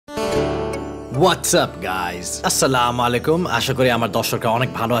What's up guys? Assalamu alaikum. আশা করি আমার দর্শকরা অনেক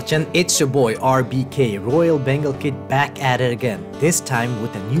ভালো আছেন. It's your boy RBK, Royal Bengal Kid, back at it again. This time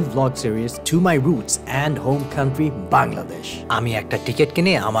with a new vlog series to my roots and home country Bangladesh. আমি একটা ticket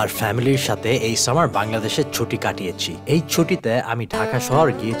কিনে আমার ফ্যামিলির সাথে এই সামার বাংলাদেশে ছুটি কাটিয়েছি. এই ছুটিতে আমি ঢাকা শহর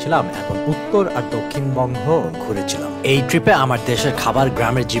গিয়েছিলাম এবং উত্তর আর দক্ষিণবঙ্গ ঘুরেছিলাম. এই ট্রিপে আমার দেশের খাবার,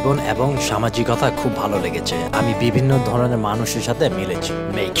 গ্রামের জীবন এবং সামাজিকতা খুব ভালো লেগেছে. আমি বিভিন্ন ধরনের মানুষের সাথে মিলেছি.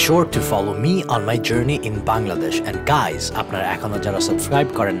 Make sure to follow me on my journey in Bangladesh. And guys, আপনারা এখনো যারা সাবস্ক্রাইব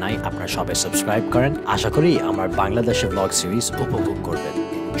করেন নাই, আপনারা সবাই সাবস্ক্রাইব করেন. আশা করি আমার বাংলাদেশের ব্লগ সিরিজ উপভোগ করবেন.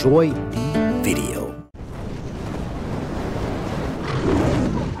 Enjoy the video.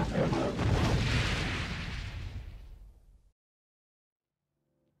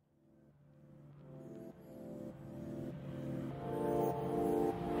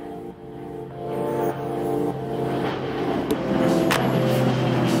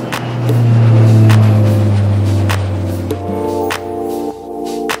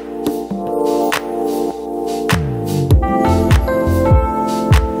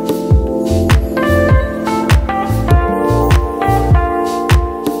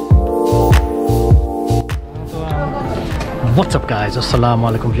 What's up guys? Assalamu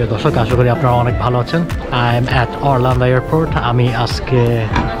alaikum প্রিয় দর্শক, আশা করি আপনারা অনেক ভালো আছেন. I am at Orlando Airport. আমি আজকে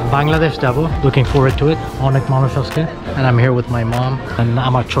বাংলাদেশ যাব. Looking forward to it. অনেক মানুষ আজকে. And I'm here with my mom. And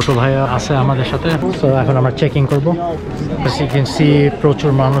আমার ছোট ভাই আছে আমাদের সাথে. So এখন আমরা চেকিং করব. As you can see,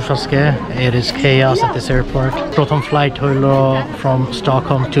 প্রচুর মানুষ আজকে. It is chaos at this airport. প্রথম ফ্লাইট হলো from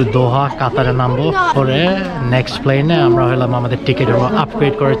Stockholm to Doha, কাতারে নামবো. পরে next plane আমরা হলাম আমাদের টিকেট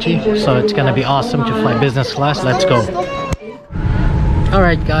আপগ্রেড করেছি. So it's gonna be awesome to fly business class. Let's go.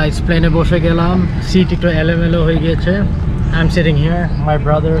 Alright guys, plane e boshe gelam. Seat ekটু এলোমেলো হয়ে গিয়েছে. I'm sitting here, my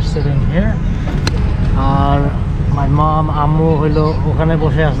brother is sitting here. R my mom, আম্মু হলো ওখানে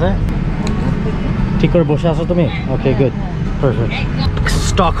বসে আছে. ঠিক করে বসে আছো তুমি? Okay, good. Perfect.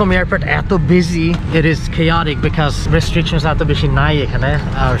 Stockholm airport এত busy, it is chaotic because restrictions এত বেশি নাই এখানে.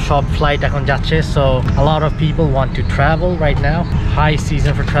 আর সব ফ্লাইট এখন যাচ্ছে, so a lot of people want to travel right now. High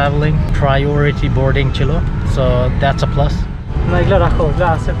season for traveling. Priority boarding ছিল, so that's a plus.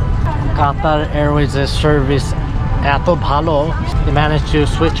 Qatar Airways service eto bhalo. They managed to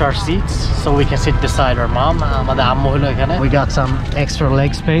switch our seats so we can sit beside our mom. We got some extra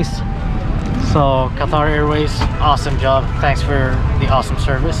leg space. So Qatar Airways, awesome job. Thanks for the awesome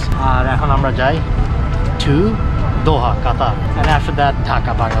service. And এখন আমরা যাই to Doha, Qatar, and after that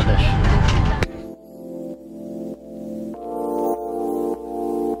Dhaka, Bangladesh.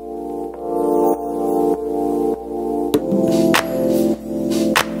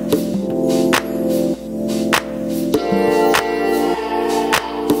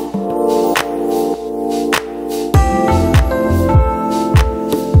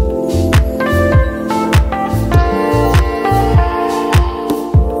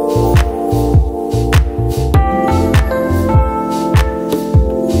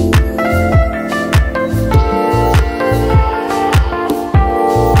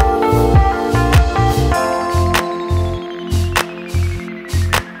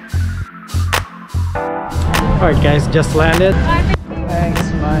 Alright guys, just landed. Thanks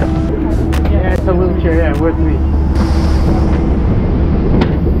man. Yeah, it's a wheelchair, yeah, with me.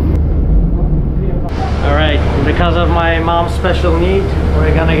 Alright, because of my mom's special need,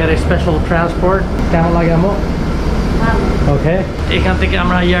 we're gonna get a special transport. Kemon lage mo? Okay. এখান থেকে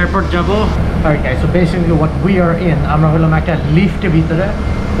আমরা airport যাব. Alright guys, so basically what we are in, আমরা হলাম একটা লিফটের ভিতরে.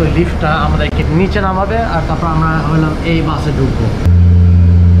 তো লিফটটা আমাদেরকে নিচে নামাবে আর তারপর আমরা হলাম এই বাসে ঢুকবো.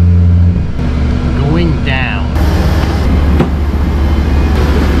 Going down.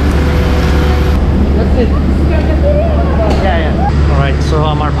 Yeah. Alright, so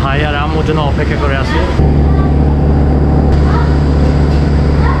আমার ভাই আর আম্মুর জন্য অপেক্ষা করে আছে.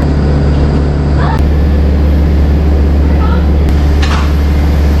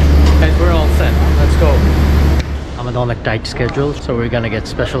 Guys, we're all set. Let's go. I'm on a tight schedule, so we're gonna get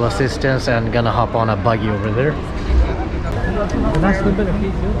special assistance and gonna hop on a buggy over there.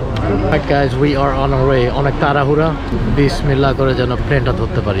 Alright guys, we are on our way. অনেক তাড়াহুড়া. বিসমিল্লাহ করে যেন প্লেনটা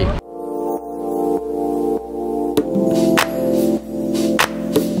ধরতে পারি.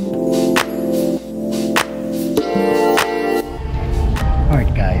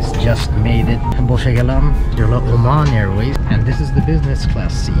 Alright guys, just made it. বসে গেলাম. Oman Airways, and this is the business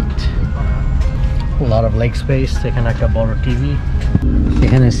class seat. A lot of leg space. এখানে একটা বড় টিভি.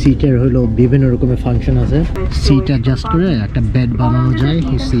 এখানে সিটের হলো বিভিন্ন রকমের ফাংশন আছে. সিট অ্যাডজাস্ট করে একটা বেড বানানো যায়.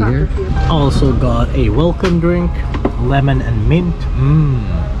 You see here. Also got a welcome drink, lemon and mint.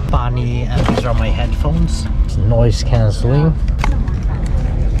 Pani, and these are my headphones. It's noise cancelling.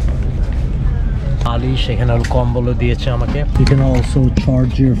 বালিশ, এখানে হলো কম্বলও দিয়েছে আমাকে। You can also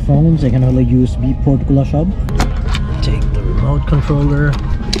charge your phones, এখানে হলো USB port গুলো সব। Take the remote controller.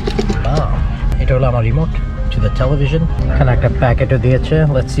 এটা হলো আমার রিমোট to the television. এখানে একটা প্যাকেটও দিয়েছে।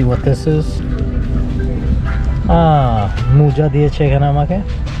 Let's see what this is. মোজা দিয়েছে এখানে আমাকে।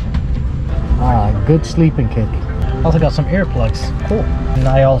 Good sleeping kit. Also got some earplugs. Cool. And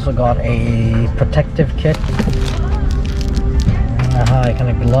I also got a protective kit.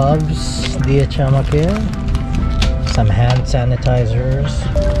 এখানে gloves দিয়েছে আমাকে. Some hand sanitizers.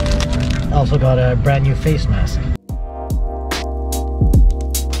 Also got a brand new face mask.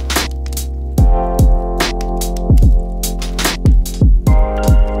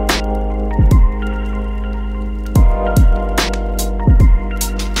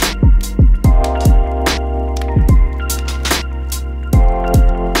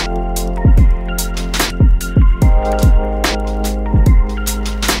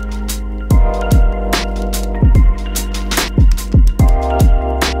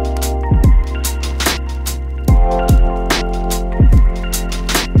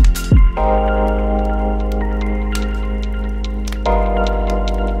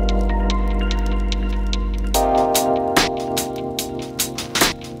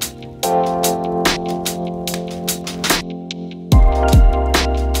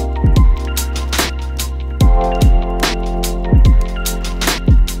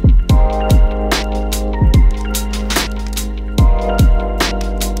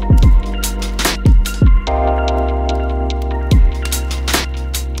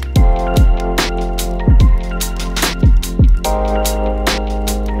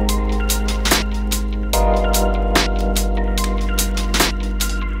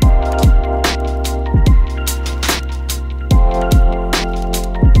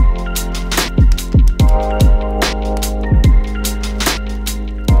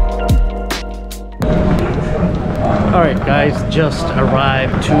 Alright guys, just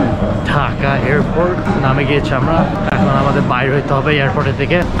arrived to Dhaka airport. নামে গিয়েছি আমরা। এখন আমাদের বাইরে হইতে হবে এয়ারপোর্টের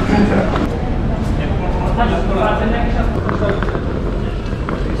থেকে।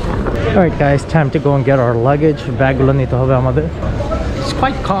 Alright guys, time to go and get our luggage. ব্যাগগুলো নিতে হবে আমাদের। It's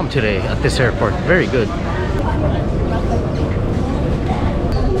quite calm today at this airport. Very good.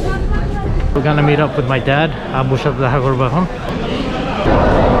 We're gonna meet up with my dad. আব্বুর সাথে দেখা করব এখন।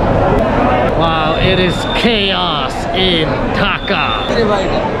 Wow, it is chaos in Dhaka.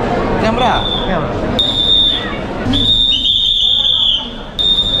 Camera.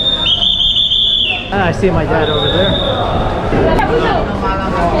 I see my dad over there.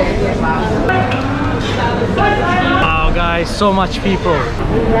 Wow, guys, so much people.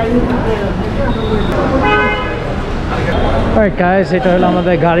 Alright, guys, এটা হলো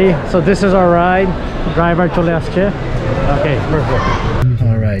আমাদের গাড়ি. So this is our ride. Driver চলে আসছে. Okay, perfect.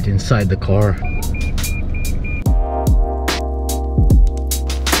 Alright, inside the car.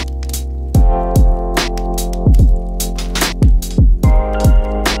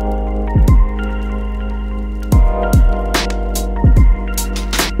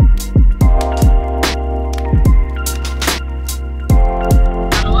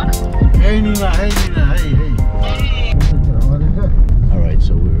 Alright,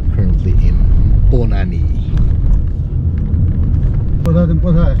 so we're currently in Bonani.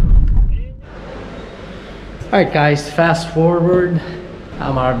 Alright guys, fast forward.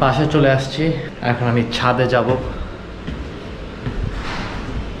 আমার বাসায় চলে আসছি। এখন আমি ছাদে যাব।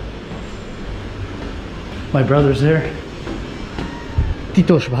 My brother's there.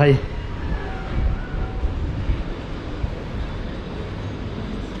 Titosh bhai.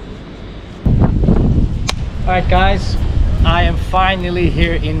 Alright guys, I am finally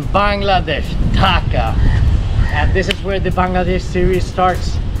here in Bangladesh, Dhaka. And this is where the Bangladesh series starts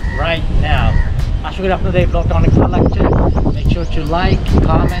right now. আশা করি আপনাদের এই ব্লগটা অনেক ভালো লাগছে। Make sure to like,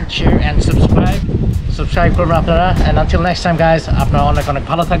 comment, share and subscribe করবেন আপনারা। And until next time guys, আপনারা অনেক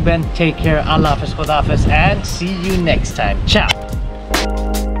ভালো থাকবেন। Take care, Allah Hafiz, Khuda Hafiz, and see you next time. Ciao.